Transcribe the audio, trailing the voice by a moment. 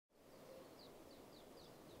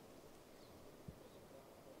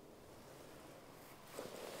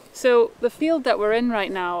So the field that we're in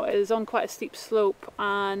right now is on quite a steep slope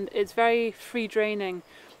and it's very free draining.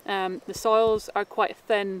 The soils are quite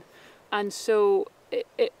thin, and so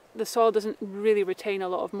the soil doesn't really retain a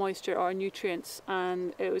lot of moisture or nutrients,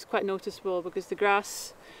 and it was quite noticeable because the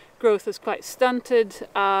grass growth is quite stunted.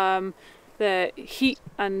 The heat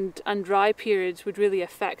and dry periods would really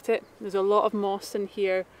affect it. There's a lot of moss in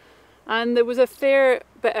here, and there was a fair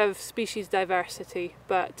bit of species diversity,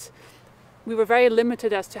 but we were very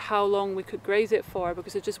limited as to how long we could graze it for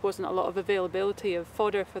because there just wasn't a lot of availability of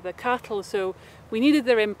fodder for the cattle. So we needed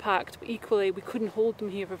their impact, but equally we couldn't hold them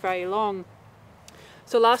here for very long.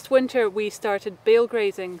 So last winter we started bale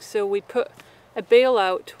grazing. So we put a bale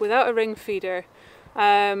out without a ring feeder,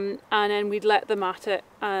 and then we'd let them at it,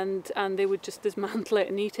 and they would just dismantle it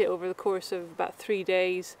and eat it over the course of about 3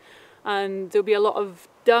 days. And there'll be a lot of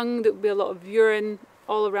dung, there'll be a lot of urine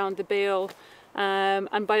all around the bale.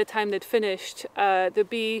 And by the time they'd finished, there'd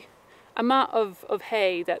be a mat of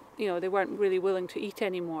hay that, you know, they weren't really willing to eat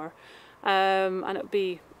anymore, and it'd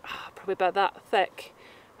be probably about that thick,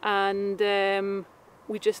 and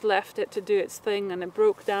we just left it to do its thing, and it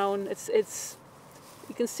broke down. It's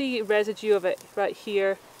you can see residue of it right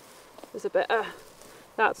here. There's a bit.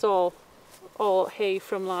 That's all hay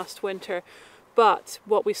from last winter. But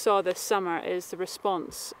what we saw this summer is the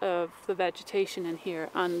response of the vegetation in here,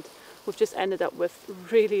 and we've just ended up with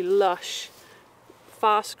really lush,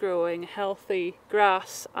 fast-growing, healthy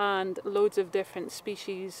grass and loads of different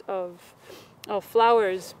species of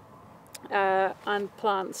flowers and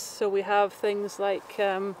plants. So we have things like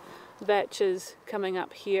vetches coming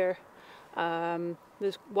up here.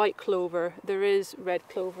 There's white clover, there is red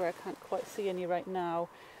clover, I can't quite see any right now.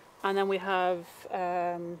 And then we have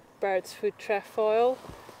bird's food trefoil,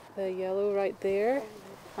 the yellow right there,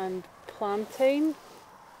 and plantain.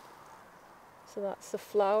 So that's the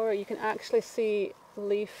flower. You can actually see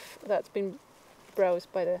leaf that's been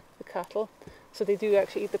browsed by the cattle. So they do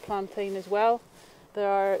actually eat the plantain as well. There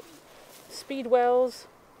are speedwells,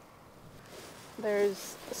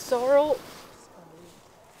 there's sorrel,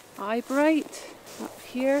 eyebright up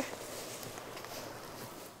here.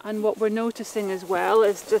 And what we're noticing as well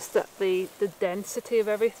is just that the density of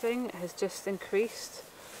everything has just increased.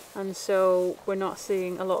 And so we're not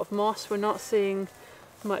seeing a lot of moss, we're not seeing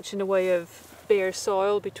much in the way of bare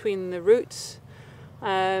soil between the roots.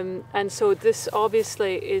 And so this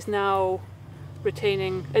obviously is now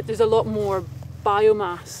retaining, there's a lot more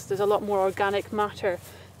biomass, there's a lot more organic matter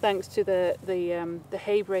thanks to the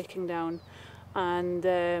hay breaking down. And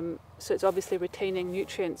so it's obviously retaining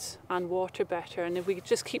nutrients and water better, and if we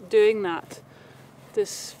just keep doing that,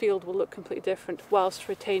 this field will look completely different whilst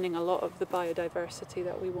retaining a lot of the biodiversity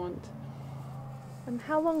that we want. And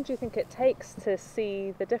how long do you think it takes to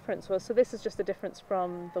see the difference? Well, so this is just a difference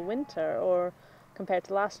from the winter or compared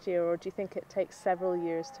to last year, or do you think it takes several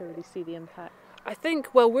years to really see the impact? I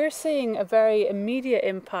think, well, we're seeing a very immediate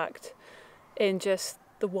impact in just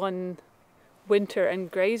the one winter and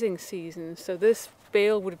grazing season. So this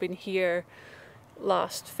bale would have been here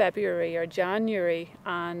last February or January,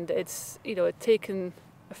 and it's, you know, it's taken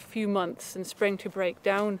a few months in spring to break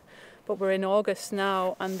down, but we're in August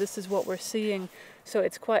now and this is what we're seeing. So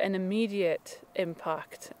it's quite an immediate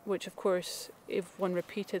impact, which of course if one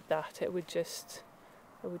repeated that it would just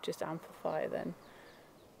amplify then.